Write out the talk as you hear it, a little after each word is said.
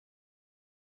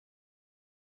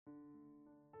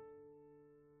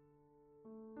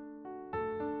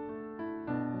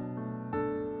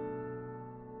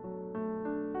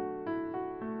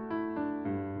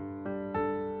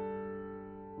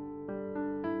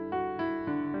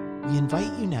We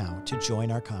invite you now to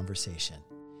join our conversation,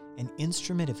 an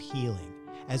instrument of healing,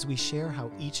 as we share how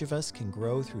each of us can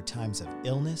grow through times of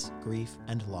illness, grief,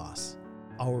 and loss.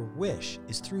 Our wish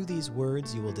is through these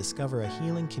words you will discover a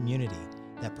healing community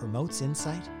that promotes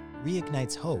insight,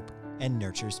 reignites hope, and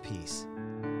nurtures peace.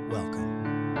 Welcome.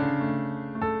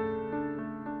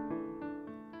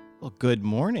 Well, good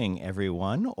morning,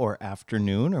 everyone, or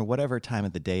afternoon, or whatever time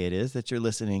of the day it is that you're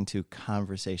listening to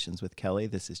Conversations with Kelly.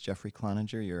 This is Jeffrey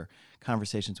Cloninger, your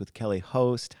Conversations with Kelly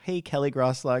host. Hey, Kelly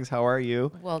Grosslogs, how are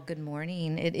you? Well, good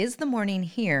morning. It is the morning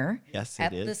here. Yes,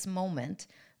 at it is. this moment,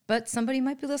 but somebody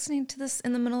might be listening to this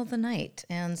in the middle of the night,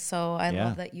 and so I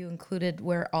love that you included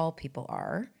where all people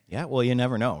are. Yeah, well, you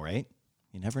never know, right?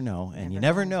 You never know, and you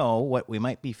never know what we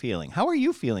might be feeling. How are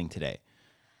you feeling today?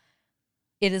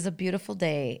 It is a beautiful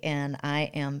day, and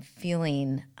I am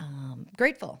feeling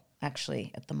grateful,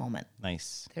 actually, at the moment.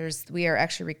 Nice. We are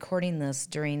actually recording this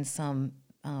during some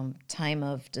time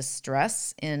of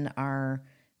distress in our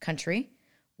country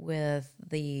with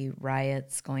the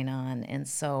riots going on, and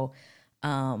so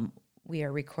we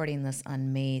are recording this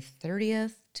on May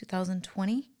 30th,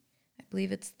 2020. I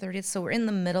believe it's 30th, so we're in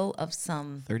the middle of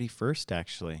some... 31st,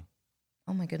 actually.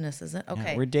 Oh my goodness, is it?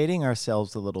 Okay. Yeah, we're dating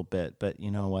ourselves a little bit, but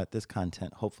you know what? This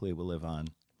content hopefully will live on.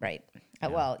 Right.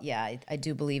 I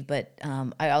do believe, but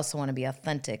I also want to be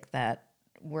authentic that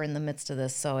we're in the midst of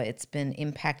this, so it's been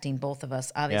impacting both of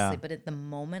us, obviously. But at the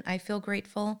moment, I feel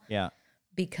grateful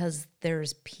because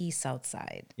there's peace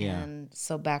outside. Yeah. And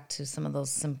so back to some of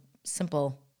those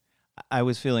simple... I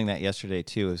was feeling that yesterday,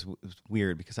 too. It was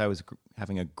weird because I was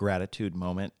having a gratitude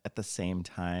moment. At the same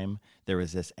time, there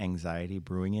was this anxiety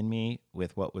brewing in me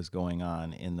with what was going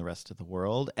on in the rest of the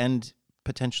world and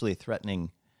potentially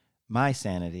threatening my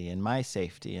sanity and my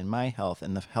safety and my health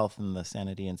and the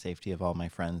sanity and safety of all my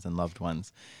friends and loved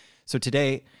ones. So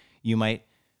today, you might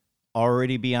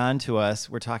already be on to us.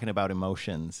 We're talking about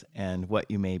emotions and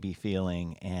what you may be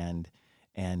feeling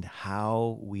and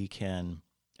how we can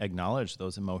acknowledge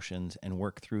those emotions and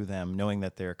work through them, knowing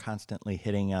that they're constantly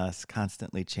hitting us,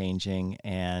 constantly changing,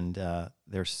 and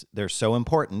they're so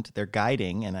important. They're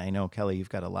guiding, and I know, Kelly, you've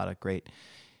got a lot of great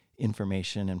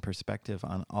information and perspective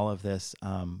on all of this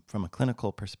from a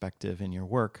clinical perspective in your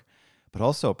work, but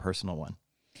also a personal one.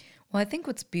 Well, I think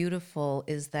what's beautiful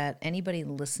is that anybody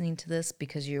listening to this,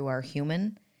 because you are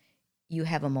human, you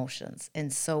have emotions.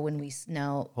 And so when we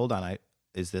now... Hold on,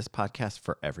 is this podcast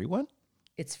for everyone?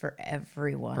 It's for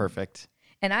everyone. Perfect.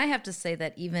 And I have to say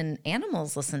that even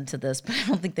animals listen to this, but I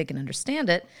don't think they can understand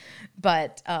it.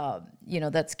 But,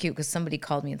 that's cute because somebody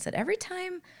called me and said, every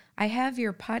time I have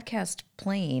your podcast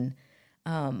playing,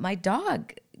 my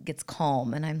dog gets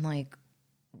calm. And I'm like,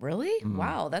 really? Mm.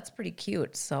 Wow, that's pretty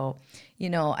cute. So,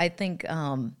 I think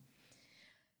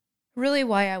really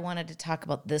why I wanted to talk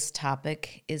about this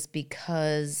topic is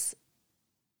because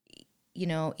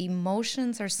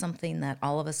emotions are something that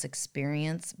all of us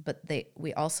experience, but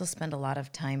we also spend a lot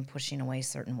of time pushing away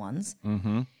certain ones.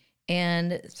 Mm-hmm.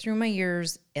 And through my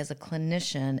years as a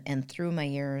clinician and through my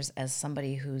years as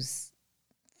somebody who's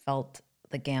felt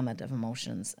the gamut of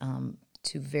emotions,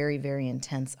 to very, very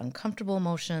intense, uncomfortable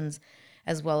emotions,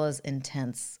 as well as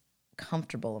intense,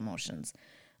 comfortable emotions.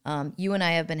 You and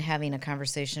I have been having a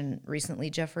conversation recently,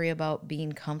 Jeffrey, about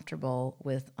being comfortable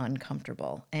with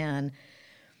uncomfortable. And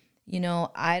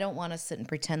I don't want to sit and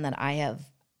pretend that I have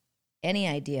any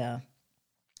idea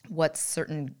what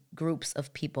certain groups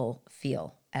of people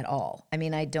feel at all. I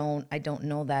mean, I don't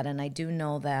know that. And I do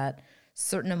know that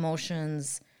certain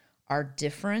emotions are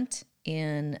different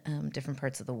in different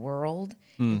parts of the world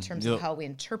in terms of how we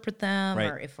interpret them,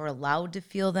 right, or if we're allowed to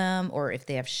feel them, or if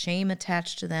they have shame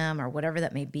attached to them, or whatever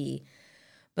that may be.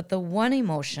 But the one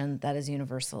emotion that is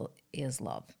universal is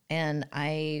love. And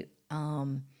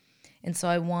so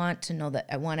I want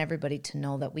everybody to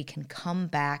know that we can come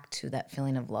back to that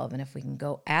feeling of love. And if we can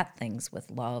go at things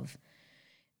with love,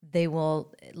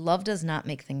 love does not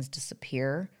make things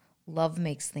disappear. Love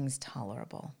makes things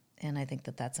tolerable. And I think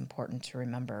that that's important to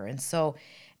remember. And so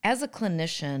as a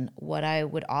clinician, what I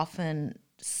would often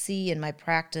see in my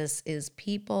practice is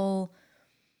people,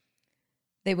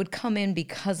 they would come in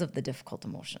because of the difficult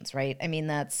emotions, right? I mean,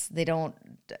 I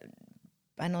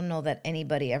don't know that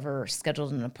anybody ever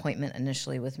scheduled an appointment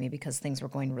initially with me because things were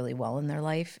going really well in their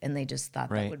life and they just thought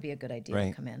that would be a good idea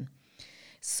to come in.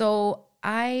 So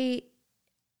I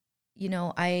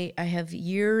have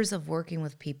years of working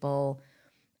with people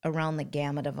around the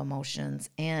gamut of emotions.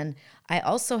 And I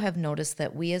also have noticed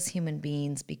that we as human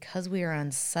beings, because we are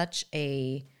on such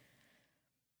a,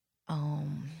 I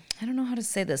don't know how to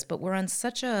say this, but we're on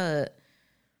such a,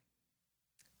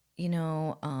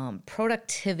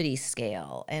 productivity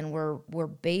scale, and we're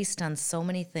based on so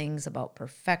many things about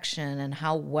perfection and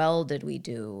how well did we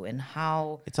do and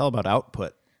how It's all about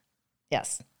output.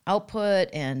 yes, output,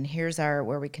 and here's our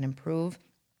where we can improve.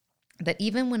 That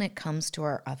even when it comes to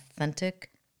our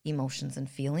authentic emotions and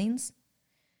feelings,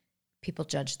 people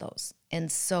judge those.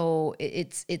 And so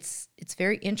it's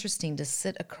very interesting to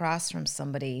sit across from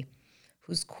somebody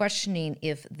who's questioning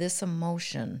if this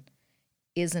emotion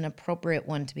is an appropriate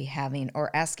one to be having,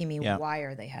 or asking me why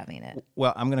are they having it.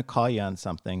 Well, I'm going to call you on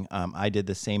something. I did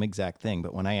the same exact thing,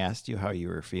 but when I asked you how you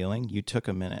were feeling, you took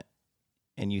a minute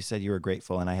and you said you were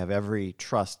grateful, and I have every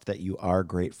trust that you are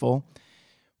grateful.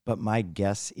 But my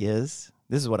guess is,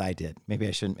 this is what I did. Maybe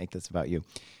I shouldn't make this about you.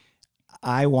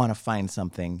 I want to find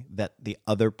something that the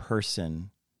other person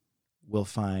will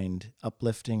find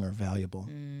uplifting or valuable.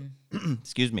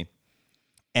 Excuse me.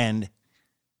 And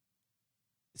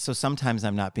so sometimes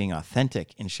I'm not being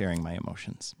authentic in sharing my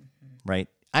emotions, right?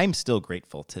 I'm still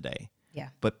grateful today. Yeah.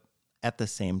 But at the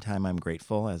same time, I'm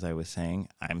grateful, as I was saying,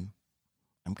 I'm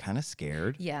kind of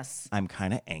scared. Yes. I'm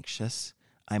kind of anxious.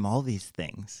 I'm all these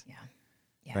things. Yeah.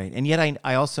 Right. And yet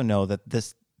I also know that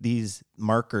these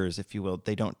markers, if you will,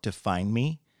 they don't define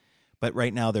me, but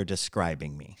right now they're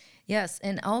describing me. Yes.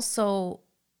 And also,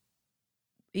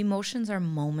 emotions are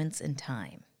moments in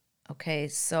time. Okay.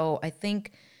 So I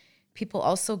think people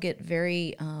also get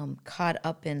very caught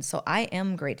up in, so I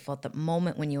am grateful at the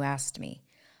moment when you asked me.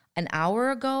 An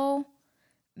hour ago,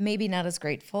 maybe not as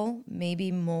grateful,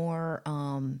 maybe more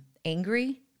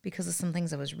angry because of some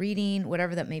things I was reading,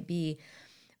 whatever that may be.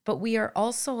 But we are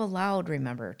also allowed,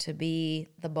 remember, to be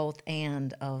the both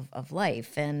and of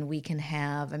life. And we can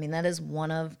have, that is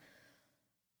one of,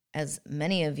 as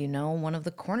many of you know, one of the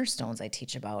cornerstones I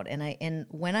teach about. And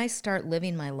when I start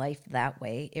living my life that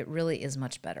way, it really is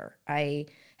much better. I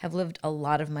have lived a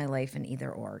lot of my life in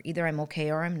either or. Either I'm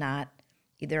okay or I'm not.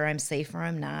 Either I'm safe or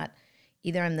I'm not.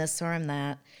 Either I'm this or I'm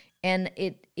that. And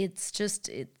it's just,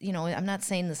 I'm not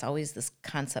saying this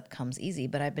concept comes easy,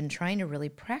 but I've been trying to really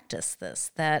practice this,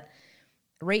 that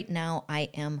right now I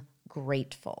am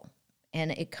grateful. And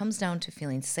it comes down to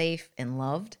feeling safe and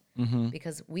loved,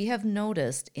 because we have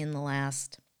noticed in the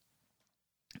last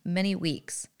many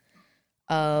weeks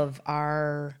of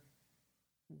our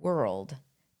world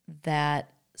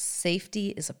that safety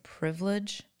is a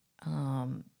privilege.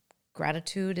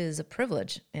 Gratitude is a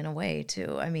privilege in a way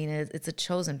too. It's a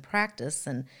chosen practice.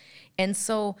 And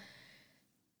so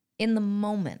in the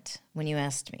moment when you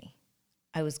asked me,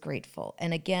 I was grateful.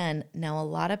 And again, now a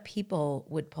lot of people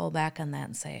would pull back on that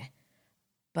and say,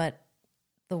 but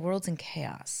the world's in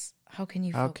chaos. How can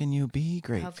you be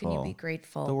grateful? How can you be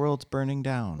grateful? The world's burning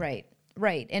down.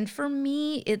 Right. And for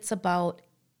me, it's about,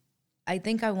 I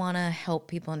think I want to help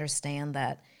people understand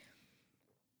that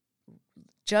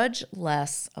judge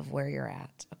less of where you're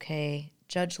at, okay?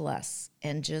 Judge less.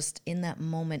 And just in that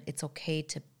moment, it's okay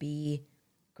to be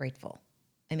grateful.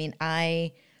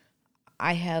 I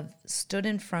have stood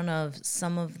in front of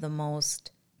some of the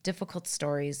most difficult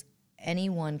stories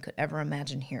anyone could ever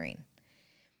imagine hearing.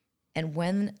 And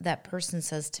when that person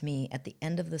says to me at the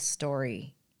end of the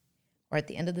story, or at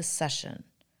the end of the session,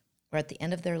 or at the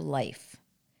end of their life,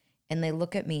 and they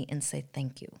look at me and say,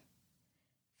 thank you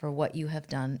for what you have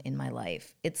done in my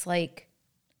life, it's like,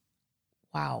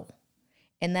 wow.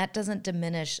 And that doesn't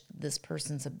diminish this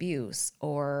person's abuse,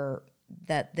 or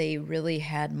that they really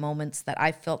had moments that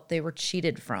I felt they were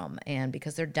cheated from, and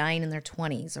because they're dying in their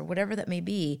 20s or whatever that may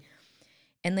be.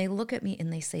 And they look at me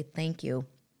and they say, thank you.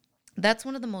 That's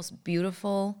one of the most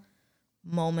beautiful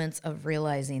moments of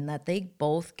realizing that they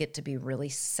both get to be really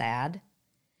sad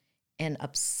and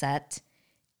upset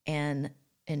and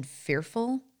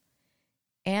fearful,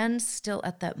 and still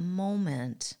at that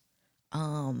moment,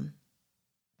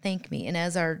 thank me. And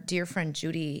as our dear friend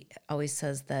Judy always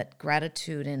says, that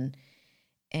gratitude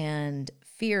and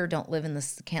fear can't live in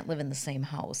the same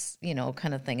house,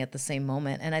 kind of thing at the same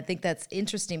moment. And I think that's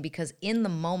interesting, because in the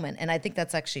moment, and I think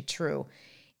that's actually true,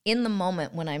 in the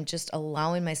moment when I'm just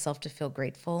allowing myself to feel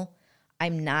grateful,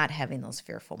 I'm not having those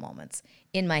fearful moments.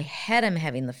 In my head, I'm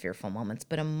having the fearful moments,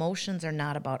 but emotions are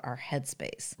not about our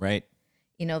headspace. Right.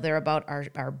 They're about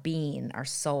our being, our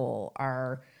soul,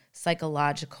 our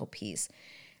psychological piece.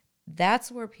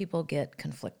 That's where people get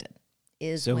conflicted.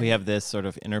 So we have this sort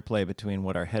of interplay between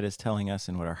what our head is telling us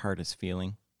and what our heart is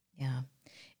feeling. Yeah.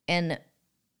 And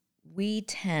we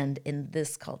tend, in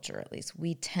this culture at least,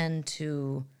 we tend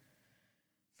to,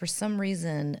 for some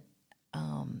reason,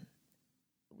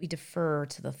 we defer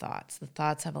to the thoughts. The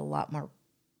thoughts have a lot more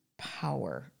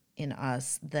power in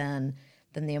us than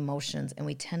the emotions, and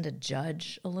we tend to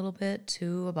judge a little bit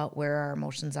too about where our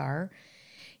emotions are.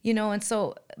 And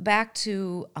so back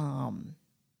to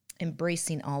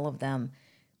embracing all of them,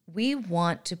 we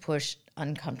want to push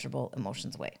uncomfortable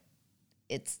emotions away.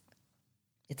 It's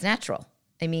natural.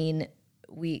 I mean,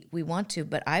 we want to,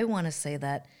 but I want to say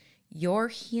that your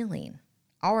healing,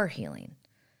 our healing,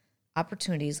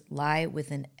 opportunities lie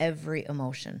within every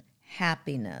emotion: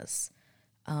 happiness,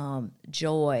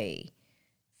 joy,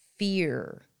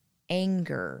 fear,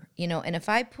 anger, and if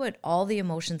I put all the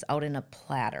emotions out in a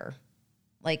platter,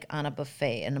 like on a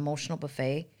buffet, an emotional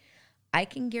buffet, I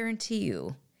can guarantee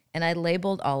you, and I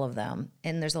labeled all of them,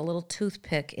 and there's a little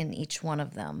toothpick in each one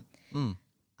of them,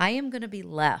 I am going to be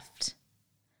left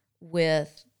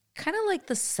with kind of like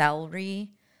the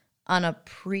celery on a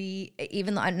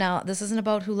even though now this isn't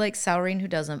about who likes celery and who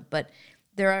doesn't, but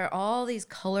there are all these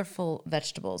colorful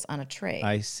vegetables on a tray.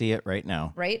 I see it right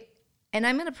now. Right? And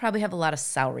I'm going to probably have a lot of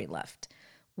celery left.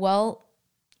 Well,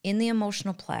 in the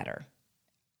emotional platter,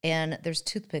 and there's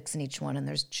toothpicks in each one, and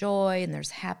there's joy, and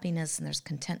there's happiness, and there's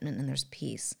contentment, and there's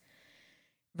peace,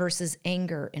 versus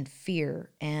anger and fear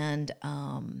and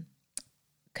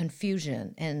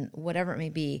confusion and whatever it may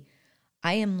be.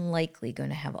 I am likely going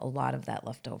to have a lot of that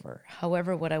left over.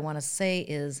 However, what I want to say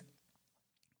is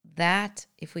that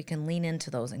if we can lean into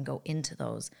those and go into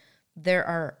those, there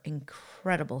are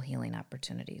incredible healing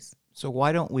opportunities. So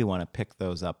why don't we want to pick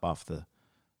those up off the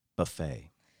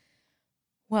buffet?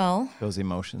 Well, those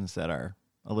emotions that are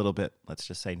a little bit, let's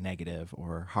just say, negative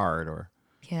or hard or...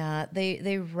 Yeah,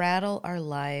 they rattle our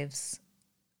lives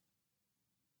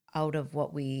out of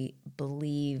what we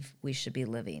believe we should be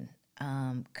living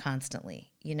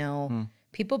constantly.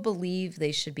 People believe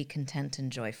they should be content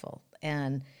and joyful.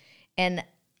 And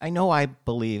I know I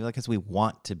believe, because we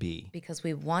want to be. Because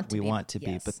we want to be. We want to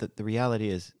be, but the reality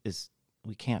is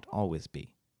we can't always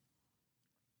be.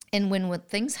 And when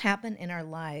things happen in our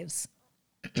lives,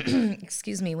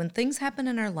 excuse me, when things happen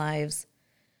in our lives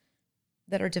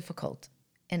that are difficult,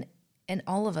 and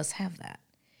all of us have that,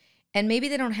 and maybe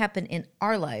they don't happen in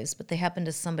our lives, but they happen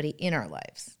to somebody in our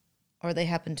lives, or they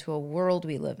happen to a world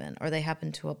we live in, or they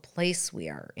happen to a place we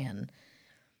are in,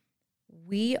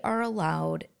 we are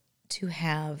allowed to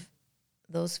have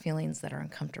those feelings that are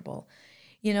uncomfortable.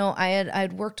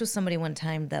 I'd worked with somebody one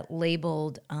time that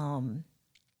labeled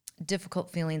difficult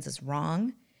feelings as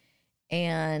wrong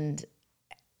and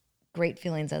great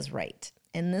feelings as right.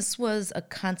 And this was a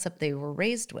concept they were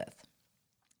raised with.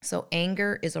 So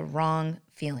anger is a wrong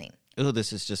feeling. Oh,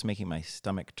 this is just making my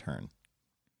stomach turn.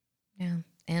 Yeah.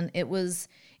 And it was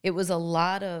a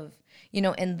lot of,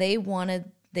 and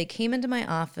they came into my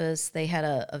office, they had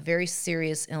a very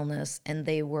serious illness, and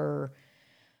they were,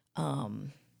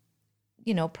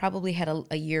 probably had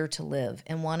a year to live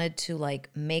and wanted to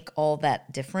make all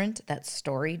that different, that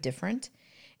story different.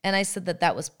 And I said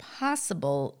that was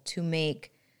possible to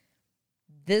make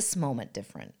this moment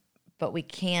different, but we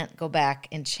can't go back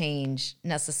and change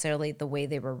necessarily the way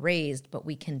they were raised, but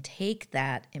we can take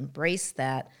that, embrace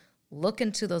that, look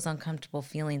into those uncomfortable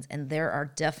feelings, and there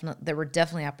were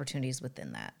definitely opportunities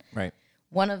within that. Right.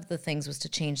 One of the things was to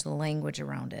change the language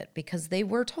around it, because they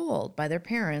were told by their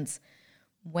parents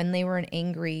when they were an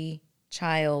angry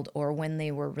child or when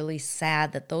they were really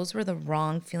sad that those were the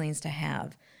wrong feelings to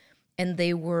have. And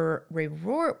they were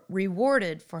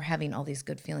rewarded for having all these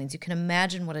good feelings. You can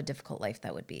imagine what a difficult life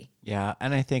that would be. Yeah,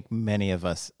 and I think many of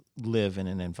us live in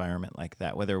an environment like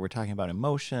that, whether we're talking about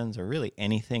emotions or really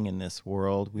anything in this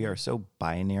world. We are so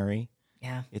binary.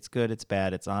 Yeah. It's good, it's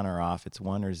bad, it's on or off, it's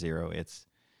 1 or 0,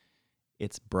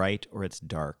 it's bright or it's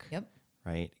dark. Yep.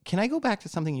 Right. Can I go back to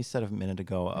something you said a minute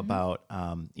ago about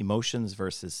emotions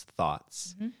versus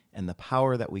thoughts and the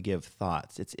power that we give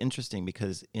thoughts? It's interesting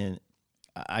because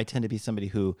I tend to be somebody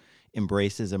who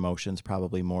embraces emotions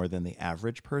probably more than the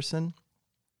average person.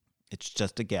 It's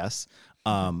just a guess.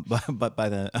 But by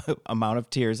the amount of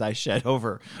tears I shed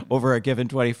over a given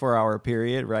 24-hour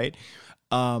period, right?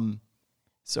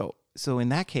 So in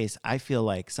that case, I feel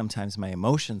like sometimes my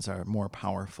emotions are more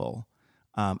powerful.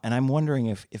 And I'm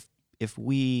wondering if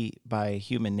we, by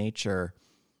human nature,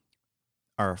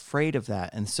 are afraid of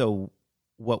that. And so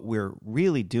what we're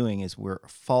really doing is we're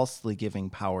falsely giving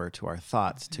power to our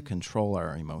thoughts to control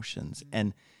our emotions.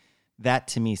 And that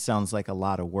to me sounds like a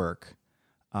lot of work.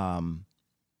 And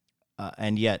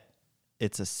yet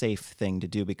it's a safe thing to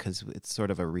do because it's sort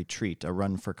of a retreat, a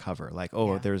run for cover.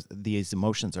 There's these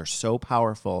emotions are so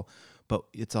powerful, but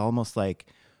it's almost like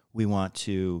we want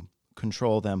to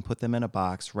control them, put them in a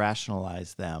box,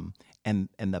 rationalize them. And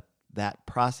that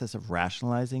process of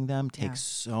rationalizing them takes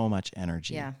so much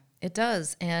energy. Yeah. It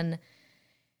does. And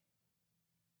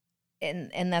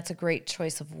that's a great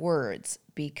choice of words,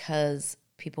 because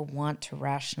people want to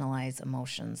rationalize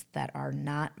emotions that are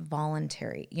not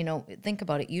voluntary. You know, think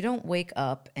about it. You don't wake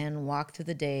up and walk through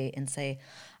the day and say,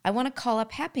 I want to call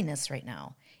up happiness right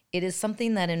now. It is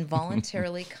something that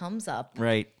involuntarily comes up.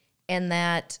 Right. And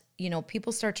that, you know,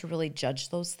 people start to really judge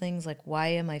those things. Like, why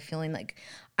am I feeling like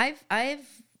I've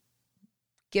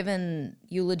given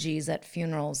eulogies at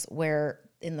funerals where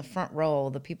in the front row,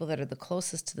 the people that are the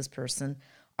closest to this person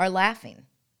are laughing.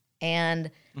 And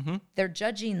they're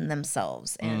judging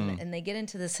themselves, and they get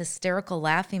into this hysterical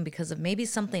laughing because of maybe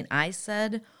something I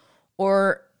said,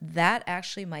 or that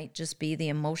actually might just be the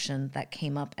emotion that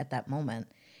came up at that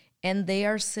moment. And they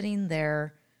are sitting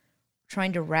there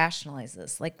trying to rationalize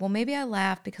this. Like, well, maybe I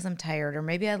laughed because I'm tired, or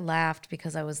maybe I laughed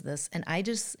because I was this. And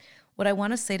what I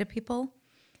want to say to people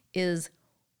is,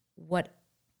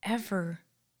 whatever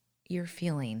you're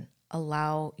feeling,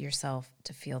 allow yourself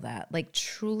to feel that. Like,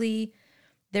 truly,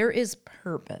 there is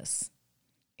purpose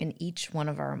in each one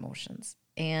of our emotions.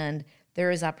 And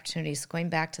there is opportunities, going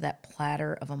back to that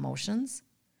platter of emotions,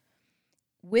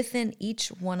 within each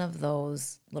one of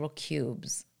those little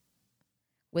cubes,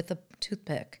 with a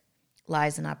toothpick,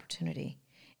 lies an opportunity.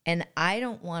 And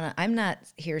I'm not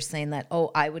here saying that,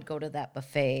 oh, I would go to that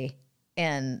buffet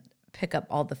and pick up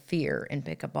all the fear and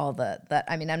pick up all that.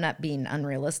 I mean, I'm not being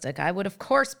unrealistic. I would, of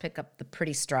course, pick up the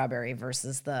pretty strawberry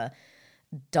versus the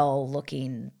dull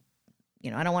looking,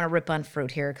 you know, I don't want to rip on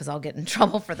fruit here because I'll get in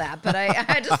trouble for that. But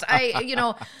I'm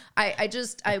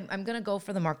going to go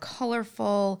for the more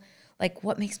colorful, like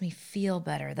what makes me feel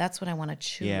better. That's what I want to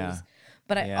choose. Yeah.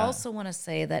 But I also want to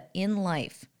say that in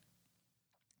life,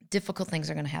 difficult things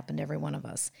are going to happen to every one of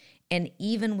us. And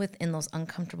even within those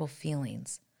uncomfortable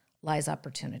feelings lies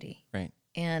opportunity. Right.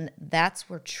 And that's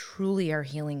where truly our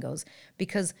healing goes.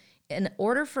 Because in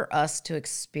order for us to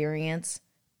experience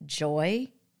joy,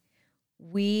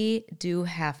 we do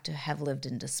have to have lived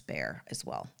in despair as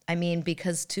well. I mean,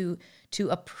 because to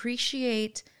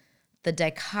appreciate the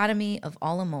dichotomy of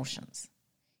all emotions,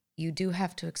 you do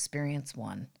have to experience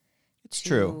one. It's to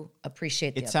true.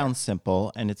 Appreciate the It other. sounds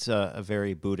simple, and it's a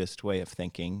very Buddhist way of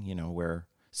thinking, you know, where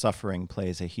suffering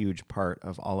plays a huge part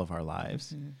of all of our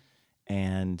lives.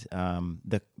 And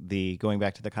the going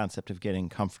back to the concept of getting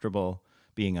comfortable,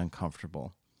 being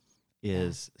uncomfortable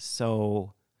is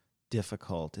so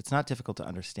difficult. It's not difficult to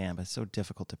understand, but it's so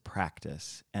difficult to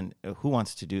practice. And who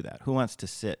wants to do that? Who wants to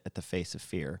sit at the face of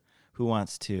fear? Who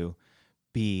wants to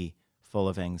be full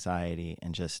of anxiety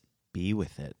and just be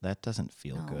with it? That doesn't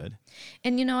feel good.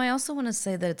 And, you know, I also want to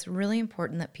say that it's really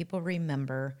important that people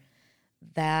remember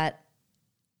that,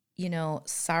 you know,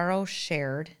 sorrow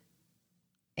shared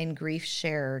and grief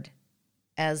shared,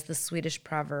 as the Swedish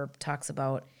proverb talks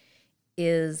about,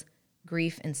 is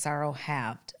grief and sorrow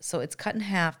halved. So it's cut in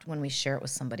half when we share it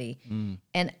with somebody.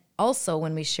 And also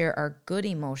when we share our good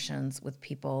emotions with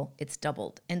people, it's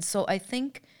doubled. And so I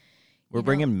think we're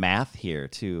bringing math here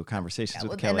to Conversations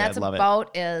with Kelly. And that's I love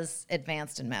about as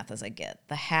advanced in math as I get,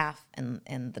 the half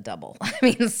and the double. I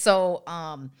mean, so,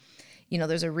 you know,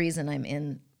 there's a reason I'm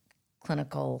in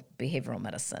clinical behavioral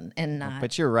medicine and not.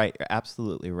 But you're right. You're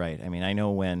absolutely right. I mean, I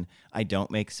know when I don't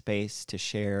make space to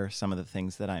share some of the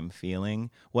things that I'm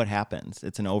feeling, what happens?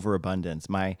 It's an overabundance.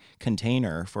 My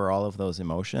container for all of those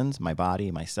emotions, my body,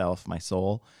 myself, my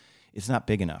soul, it's not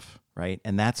big enough, right?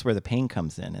 And that's where the pain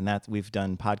comes in. And that's, we've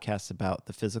done podcasts about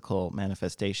the physical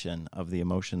manifestation of the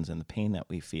emotions and the pain that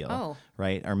we feel,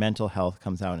 right? Our mental health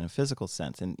comes out in a physical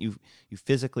sense, and you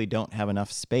physically don't have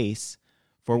enough space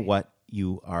for what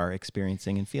you are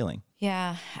experiencing and feeling.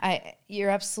 Yeah, you're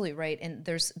absolutely right. And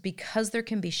because there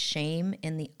can be shame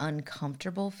in the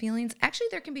uncomfortable feelings. Actually,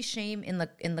 there can be shame in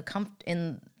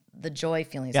the joy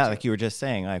feelings. Yeah, too. like you were just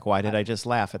saying, like, why did I just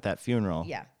laugh at that funeral?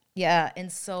 Yeah.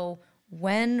 And so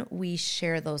when we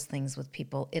share those things with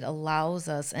people, it allows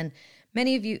us, and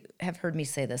many of you have heard me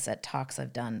say this at talks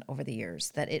I've done over the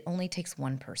years, that it only takes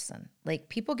one person. Like,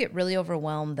 people get really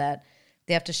overwhelmed that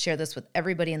they have to share this with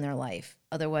everybody in their life.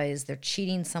 Otherwise, they're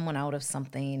cheating someone out of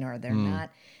something, or they're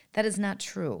not. That is not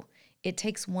true. It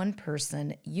takes one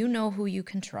person. You know who you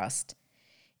can trust.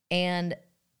 And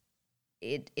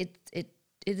it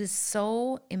is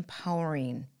so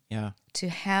empowering to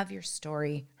have your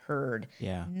story heard.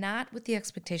 Yeah. Not with the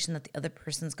expectation that the other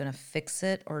person's going to fix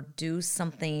it or do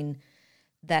something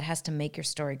that has to make your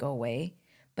story go away.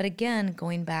 But again,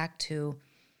 going back to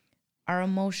our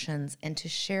emotions and to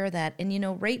share that. And, you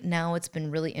know, right now it's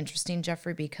been really interesting,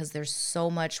 Jeffrey, because there's so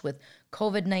much with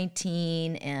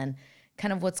COVID-19 and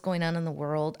kind of what's going on in the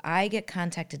world. I get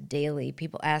contacted daily,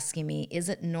 people asking me, is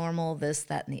it normal, this,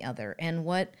 that, and the other? And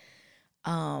what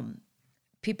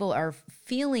people are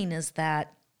feeling is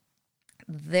that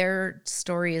their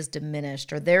story is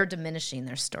diminished, or they're diminishing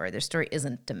their story. Their story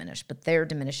isn't diminished, but they're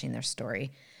diminishing their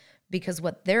story because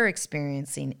what they're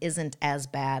experiencing isn't as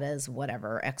bad as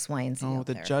whatever X, Y, and Z out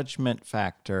the there. judgment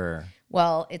factor.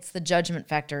 Well, it's the judgment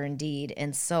factor indeed.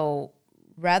 And so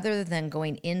rather than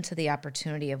going into the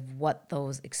opportunity of what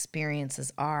those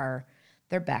experiences are,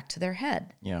 they're back to their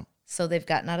head. Yeah. So they've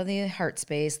gotten out of the heart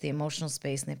space, the emotional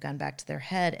space, and they've gone back to their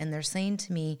head. And they're saying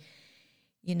to me,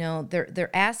 you know,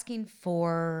 they're asking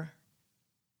for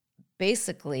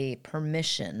basically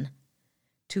permission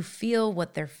to feel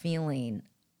what they're feeling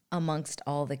amongst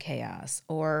all the chaos.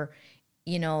 Or,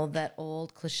 you know, that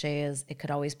old cliche is it could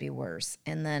always be worse.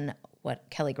 And then what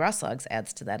Kelly Groslogs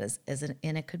adds to that is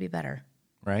and it could be better.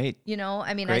 Right. You know,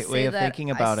 I mean, Great way of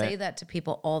thinking about I say it. that to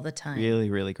people all the time.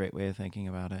 Really, really great way of thinking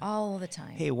about it. All the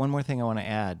time. Hey, one more thing I want to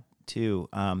add too.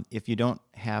 If you don't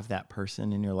have that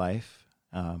person in your life,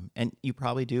 and you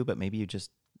probably do, but maybe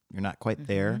you're not quite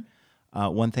there.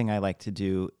 One thing I like to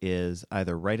do is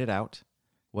either write it out,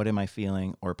 what am I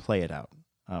feeling, or play it out.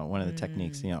 One of the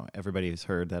techniques, you know, everybody's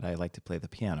heard that I like to play the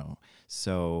piano.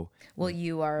 So, well,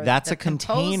 you are that's the a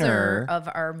container of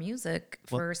our music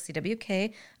for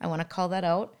CWK. I want to call that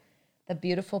out. The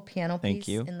beautiful piano Thank piece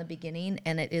you. in the beginning,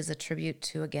 and it is a tribute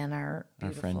to again our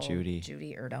friend Judy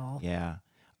Erdahl. Yeah.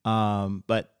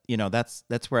 But you know, that's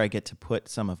where I get to put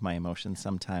some of my emotions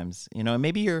sometimes, you know, and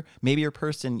maybe your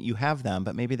person, you have them,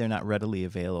 but maybe they're not readily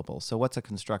available. So what's a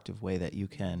constructive way that you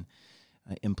can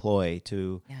employ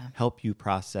to help you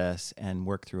process and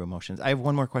work through emotions? I have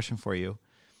one more question for you.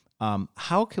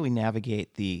 How can we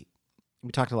navigate we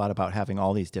talked a lot about having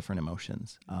all these different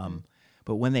emotions,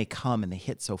 but when they come and they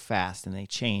hit so fast and they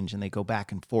change and they go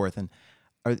back and forth, and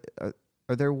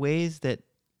are there ways that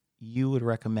you would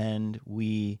recommend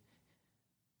we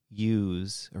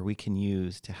can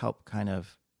use to help kind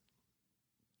of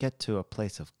get to a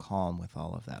place of calm with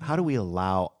all of that? How do we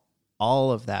allow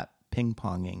all of that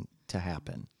ping-ponging to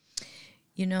happen?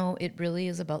 You know, it really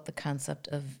is about the concept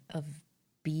of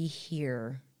be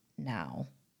here now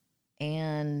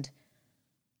and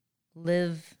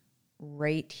live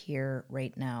right here,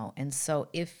 right now. And so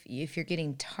if you're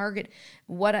getting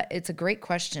it's a great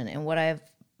question. And what I've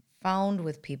found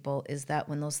with people is that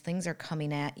when those things are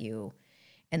coming at you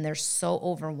and they're so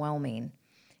overwhelming,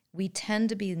 we tend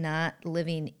to be not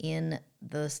living in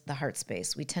the heart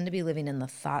space. We tend to be living in the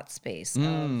thought space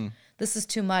of, this is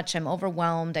too much. I'm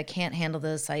overwhelmed. I can't handle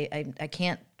this. I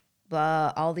can't,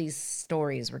 blah, all these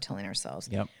stories we're telling ourselves.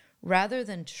 Yep. Rather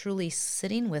than truly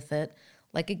sitting with it,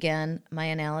 like again, my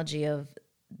analogy of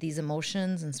these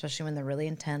emotions, and especially when they're really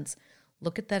intense,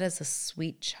 look at that as a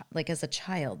sweet, like as a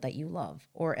child that you love,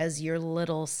 or as your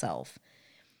little self.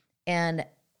 And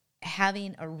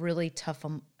having a really tough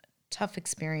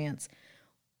experience,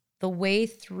 the way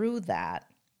through that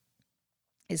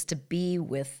is to be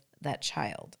with that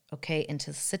child, okay? And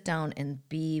to sit down and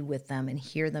be with them and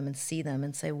hear them and see them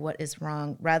and say, what is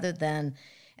wrong? Rather than,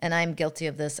 and I'm guilty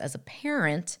of this as a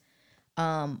parent,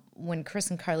 when Chris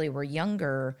and Carly were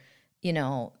younger, you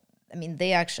know, I mean,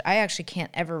 I actually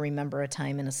can't ever remember a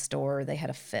time in a store they had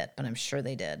a fit, but I'm sure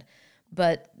they did.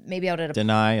 But maybe out at a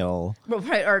denial,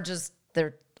 right? Or just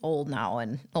they're old now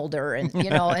and older, and you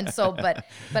know, and so, but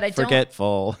I don't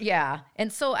forgetful. Yeah,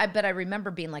 and so I remember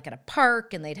being like at a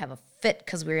park, and they'd have a fit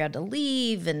because we had to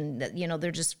leave, and you know,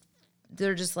 they're just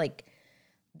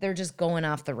going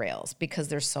off the rails because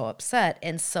they're so upset,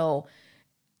 and so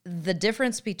the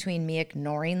difference between me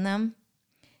ignoring them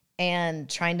and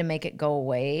trying to make it go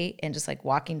away and just like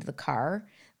walking to the car,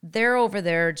 they're over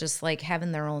there just like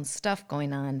having their own stuff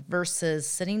going on versus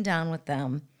sitting down with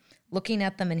them, looking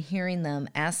at them and hearing them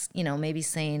ask, you know, maybe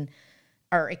saying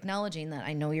or acknowledging that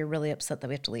I know you're really upset that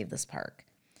we have to leave this park,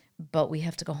 but we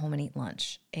have to go home and eat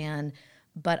lunch.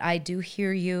 But I do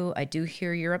hear you. I do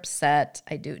hear you're upset.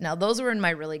 I do. Now, those were in my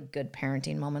really good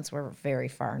parenting moments were very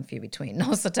far and few between.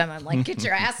 Most of the time I'm like, get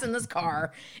your ass in this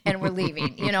car and we're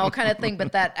leaving, you know, kind of thing.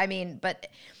 But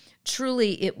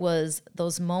truly it was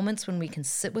those moments when we can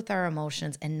sit with our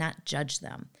emotions and not judge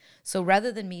them. So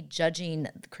rather than me judging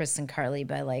Chris and Carly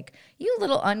by like, you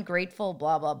little ungrateful,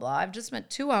 blah, blah, blah, I've just spent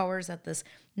 2 hours at this.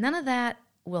 None of that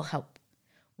will help.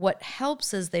 What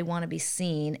helps is they want to be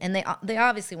seen, and they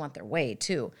obviously want their way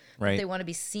too. Right. But they want to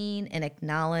be seen and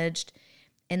acknowledged,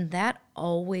 and that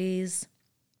always,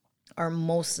 or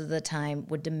most of the time,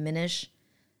 would diminish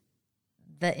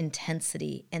the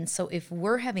intensity. And so if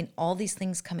we're having all these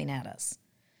things coming at us,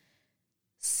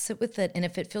 sit with it, and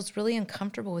if it feels really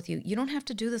uncomfortable with you, you don't have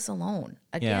to do this alone.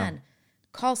 Again,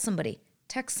 call somebody,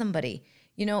 text somebody,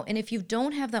 you know, and if you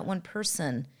don't have that one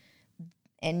person,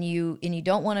 and you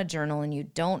don't want to journal and you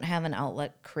don't have an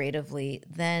outlet creatively,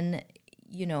 then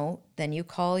then you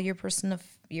call your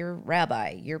your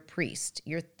rabbi, your priest,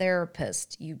 your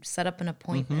therapist, you set up an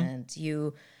appointment,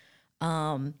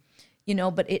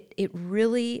 but it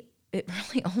really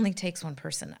only takes one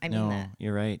person. I mean that.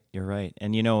 You're right. You're right.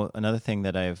 And another thing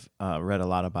that I've read a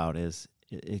lot about is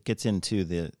it gets into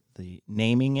the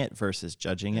naming it versus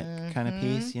judging it kind of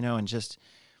piece, and just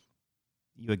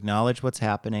you acknowledge what's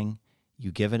happening,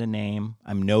 you give it a name.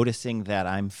 I'm noticing that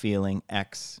I'm feeling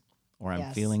X or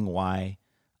I'm feeling Y.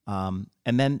 And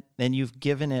then you've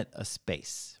given it a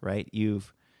space, right?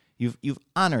 You've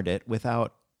honored it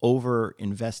without over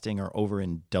investing or over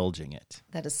indulging it.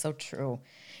 That is so true.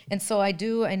 And so I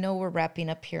know we're wrapping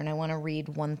up here and I want to read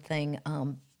one thing.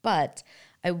 But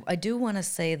I do want to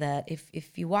say that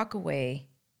if you walk away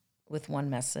with one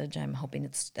message, I'm hoping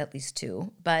it's at least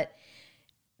two, but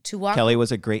to walk. Kelly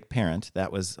was a great parent.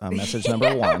 That was message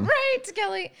number one. Right,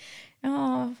 Kelly.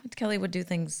 Oh, Kelly would do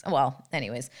things. Well,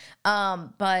 anyways.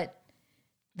 But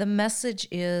the message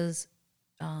is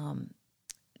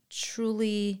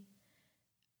truly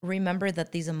remember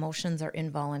that these emotions are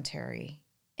involuntary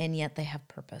and yet they have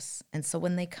purpose. And so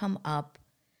when they come up,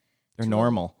 they're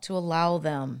normal. To allow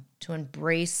them, to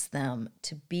embrace them,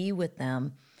 to be with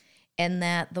them, and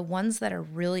that the ones that are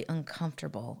really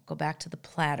uncomfortable, go back to the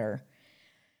platter.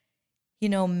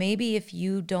 Maybe if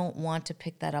you don't want to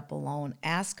pick that up alone,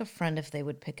 ask a friend if they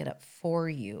would pick it up for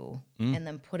you and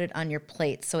then put it on your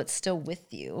plate so it's still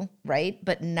with you, right?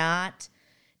 But not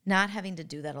having to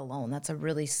do that alone. That's a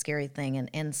really scary thing.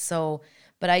 And so,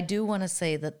 but I do want to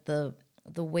say that the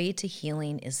way to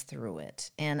healing is through it.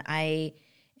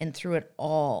 And through it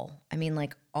all. I mean,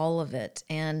 like all of it.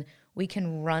 And we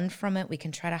can run from it. We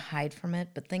can try to hide from it.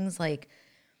 But things like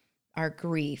our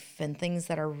grief and things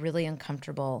that are really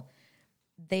uncomfortable,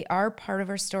 they are part of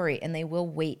our story and they will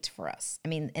wait for us. I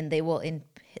mean, and they will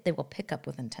pick up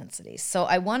with intensity. So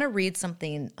I want to read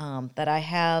something that I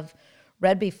have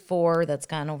read before that's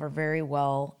gone over very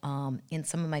well in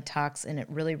some of my talks, and it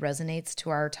really resonates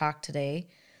to our talk today.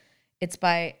 It's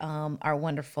by our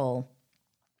wonderful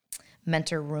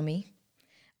mentor Rumi,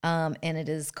 and it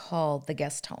is called The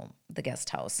Guest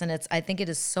House. And I think it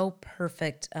is so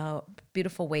perfect,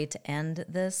 beautiful way to end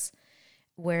this,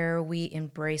 where we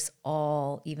embrace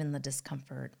all, even the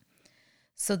discomfort.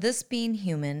 So this being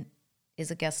human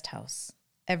is a guest house.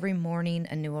 Every morning,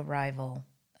 a new arrival,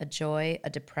 a joy, a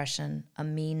depression, a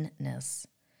meanness.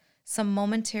 Some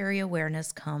momentary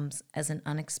awareness comes as an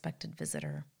unexpected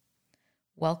visitor.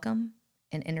 Welcome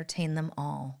and entertain them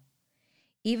all.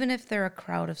 Even if they're a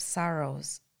crowd of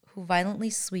sorrows who violently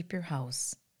sweep your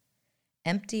house,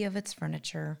 empty of its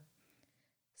furniture,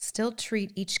 still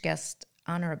treat each guest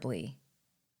honorably.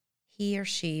 He or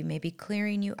she may be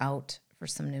clearing you out for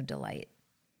some new delight.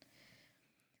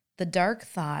 The dark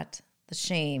thought, the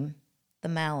shame, the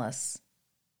malice,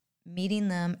 meeting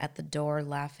them at the door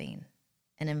laughing,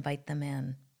 and invite them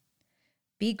in.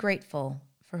 Be grateful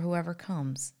for whoever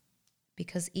comes,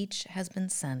 because each has been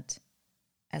sent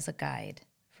as a guide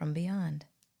from beyond.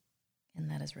 And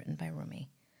that is written by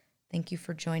Rumi. Thank you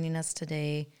for joining us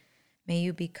today. May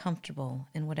you be comfortable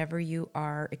in whatever you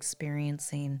are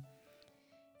experiencing,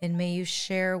 and may you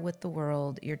share with the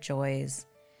world your joys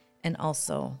and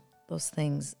also those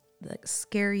things that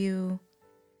scare you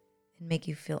and make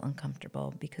you feel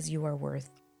uncomfortable, because you are worth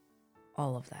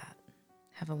all of that.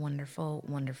 Have a wonderful,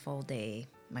 wonderful day,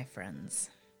 my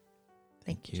friends.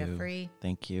 Thank you, Jeffrey.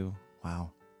 Thank you.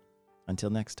 Wow.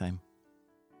 Until next time.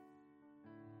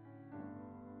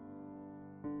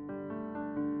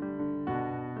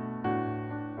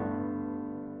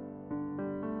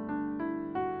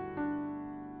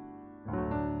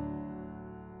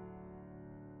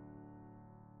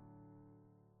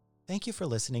 Thank you for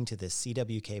listening to this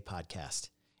CWK podcast.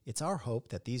 It's our hope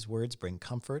that these words bring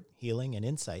comfort, healing, and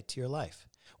insight to your life,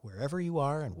 wherever you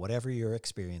are and whatever you're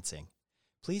experiencing.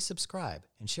 Please subscribe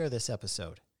and share this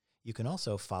episode. You can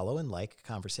also follow and like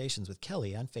Conversations with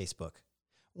Kelly on Facebook.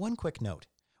 One quick note,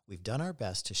 we've done our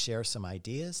best to share some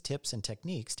ideas, tips, and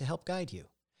techniques to help guide you.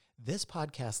 This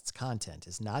podcast's content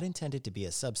is not intended to be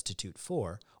a substitute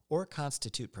for or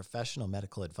constitute professional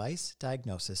medical advice,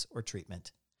 diagnosis, or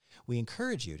treatment. We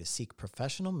encourage you to seek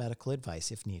professional medical advice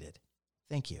if needed.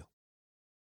 Thank you.